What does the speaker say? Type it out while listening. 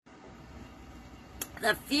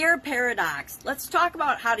The fear paradox. Let's talk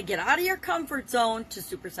about how to get out of your comfort zone to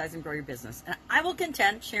supersize and grow your business. And I will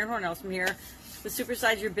contend, Sharon Hornells from here, with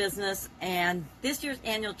Supersize Your Business and this year's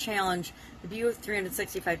annual challenge, the View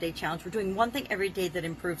 365-Day Challenge. We're doing one thing every day that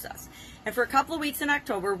improves us. And for a couple of weeks in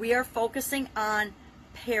October, we are focusing on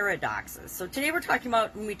paradoxes. So today we're talking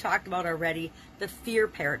about, and we talked about already, the fear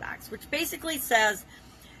paradox, which basically says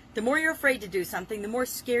the more you're afraid to do something, the more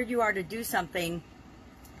scared you are to do something,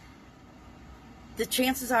 the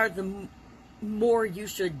chances are the more you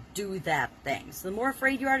should do that thing. So the more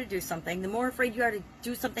afraid you are to do something, the more afraid you are to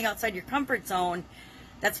do something outside your comfort zone,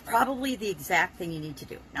 that's probably the exact thing you need to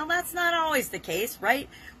do. Now, that's not always the case, right?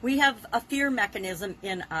 We have a fear mechanism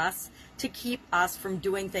in us to keep us from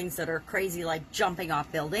doing things that are crazy, like jumping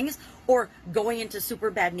off buildings or going into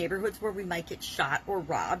super bad neighborhoods where we might get shot or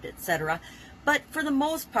robbed, etc. But for the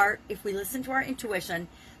most part, if we listen to our intuition,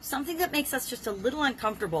 something that makes us just a little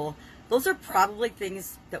uncomfortable, those are probably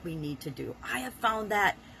things that we need to do. I have found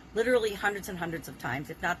that literally hundreds and hundreds of times,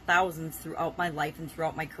 if not thousands, throughout my life and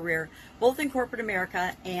throughout my career, both in corporate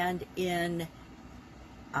America and in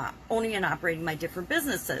owning and operating my different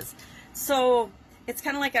businesses. So it's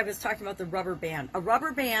kind of like I was talking about the rubber band. A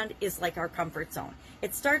rubber band is like our comfort zone.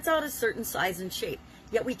 It starts out a certain size and shape,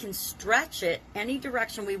 yet we can stretch it any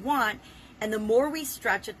direction we want, and the more we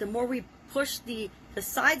stretch it, the more we push the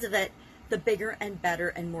sides of it, the bigger and better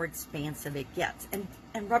and more expansive it gets.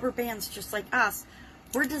 And rubber bands, just like us,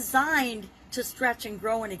 we're designed to stretch and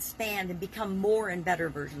grow and expand and become more and better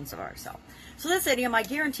versions of ourselves. So this idiom, I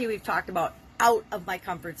guarantee we've talked about out of my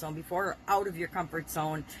comfort zone before, or out of your comfort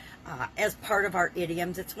zone as part of our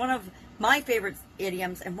idioms. It's one of my favorite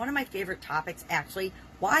idioms and one of my favorite topics, actually.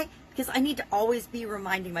 Why? Because I need to always be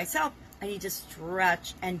reminding myself I need to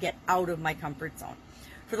stretch and get out of my comfort zone.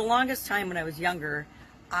 For the longest time when I was younger,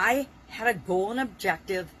 I had a goal and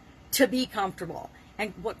objective to be comfortable.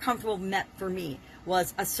 And what comfortable meant for me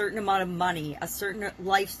was a certain amount of money, a certain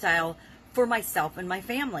lifestyle for myself and my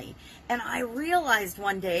family. And I realized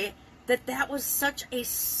one day that that was such a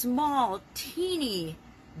small, teeny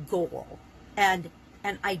goal and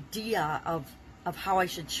an idea of how I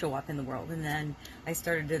should show up in the world. And then I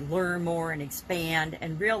started to learn more and expand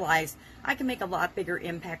and realize I can make a lot bigger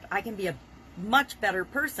impact. I can be a much better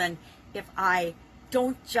person if I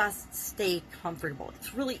don't just stay comfortable.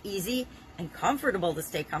 It's really easy and comfortable to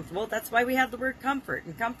stay comfortable. That's why we have the word comfort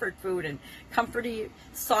and comfort food and comforty,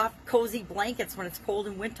 soft, cozy blankets when it's cold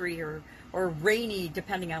and wintry or rainy,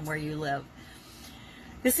 depending on where you live.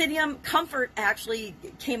 This idiom, comfort, actually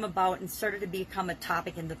came about and started to become a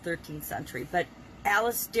topic in the 13th century. But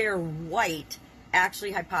Alasdair White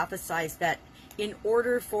actually hypothesized that in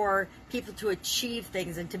order for people to achieve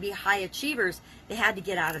things and to be high achievers, they had to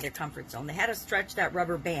get out of their comfort zone. They had to stretch that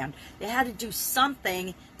rubber band. They had to do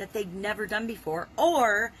something that they'd never done before,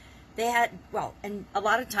 or they had, well, and a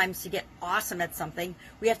lot of times to get awesome at something,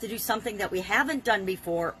 we have to do something that we haven't done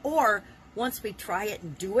before, or once we try it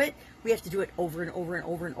and do it, we have to do it over and over and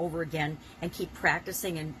over and over again and keep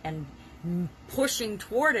practicing and pushing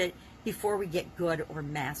toward it before we get good or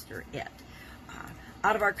master it.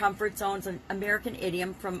 Out of our comfort zones, an American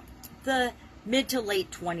idiom from the mid to late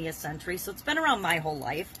 20th century. So it's been around my whole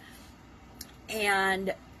life.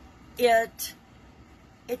 And it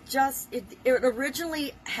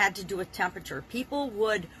originally had to do with temperature. People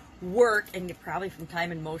would work, and probably from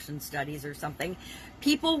time and motion studies or something,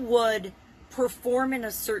 people would perform in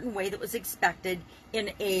a certain way that was expected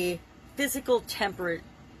in a physical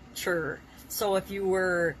temperature. So if you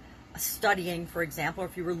were studying, for example, or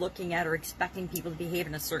if you were looking at or expecting people to behave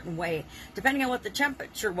in a certain way, depending on what the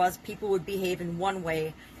temperature was, people would behave in one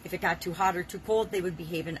way. If it got too hot or too cold, they would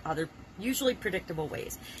behave in other, usually predictable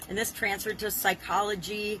ways. And this transferred to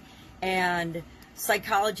psychology, and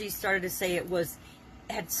psychology started to say it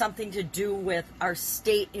had something to do with our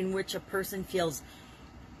state in which a person feels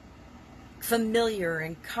familiar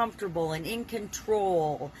and comfortable and in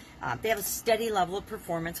control. They have a steady level of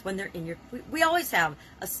performance when they're in your... We always have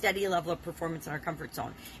a steady level of performance in our comfort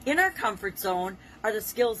zone. In our comfort zone are the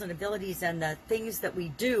skills and abilities and the things that we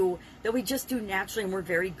do that we just do naturally and we're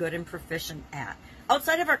very good and proficient at.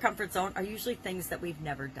 Outside of our comfort zone are usually things that we've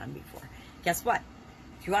never done before. Guess what?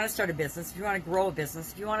 If you want to start a business, if you want to grow a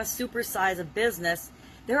business, if you want to supersize a business,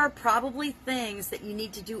 there are probably things that you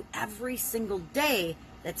need to do every single day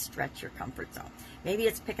that stretch your comfort zone. Maybe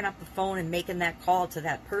it's picking up the phone and making that call to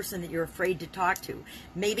that person that you're afraid to talk to.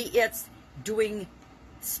 Maybe it's doing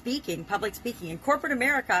speaking, public speaking. In corporate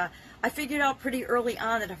America, I figured out pretty early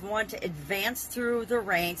on that if I wanted to advance through the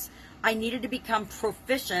ranks, I needed to become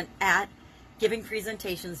proficient at giving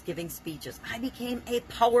presentations, giving speeches. I became a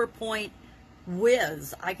PowerPoint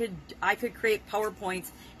whiz. I could create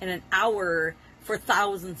PowerPoints in an hour for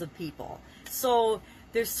thousands of people. So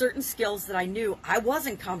there's certain skills that I knew I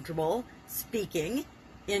wasn't comfortable speaking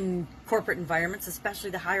in corporate environments, especially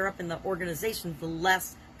the higher up in the organization, the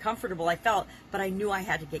less comfortable I felt, but I knew I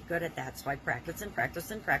had to get good at that. So I practiced and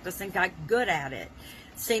practiced and practiced and got good at it.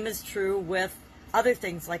 Same is true with other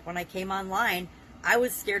things. Like when I came online, I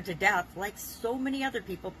was scared to death, like so many other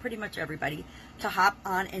people, pretty much everybody, to hop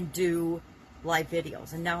on and do live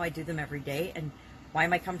videos. And now I do them every day. And why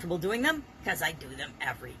am I comfortable doing them? Because I do them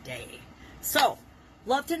every day. So,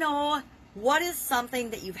 love to know, what is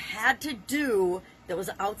something that you've had to do that was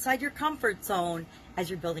outside your comfort zone as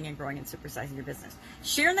you're building and growing and supersizing your business?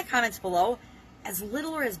 Share in the comments below as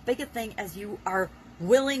little or as big a thing as you are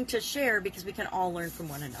willing to share, because we can all learn from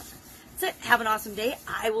one another. That's it. Have an awesome day.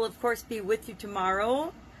 I will, of course, be with you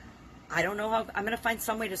tomorrow. I don't know how. I'm going to find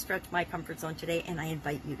some way to stretch my comfort zone today, and I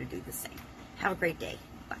invite you to do the same. Have a great day.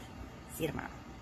 Bye. See you tomorrow.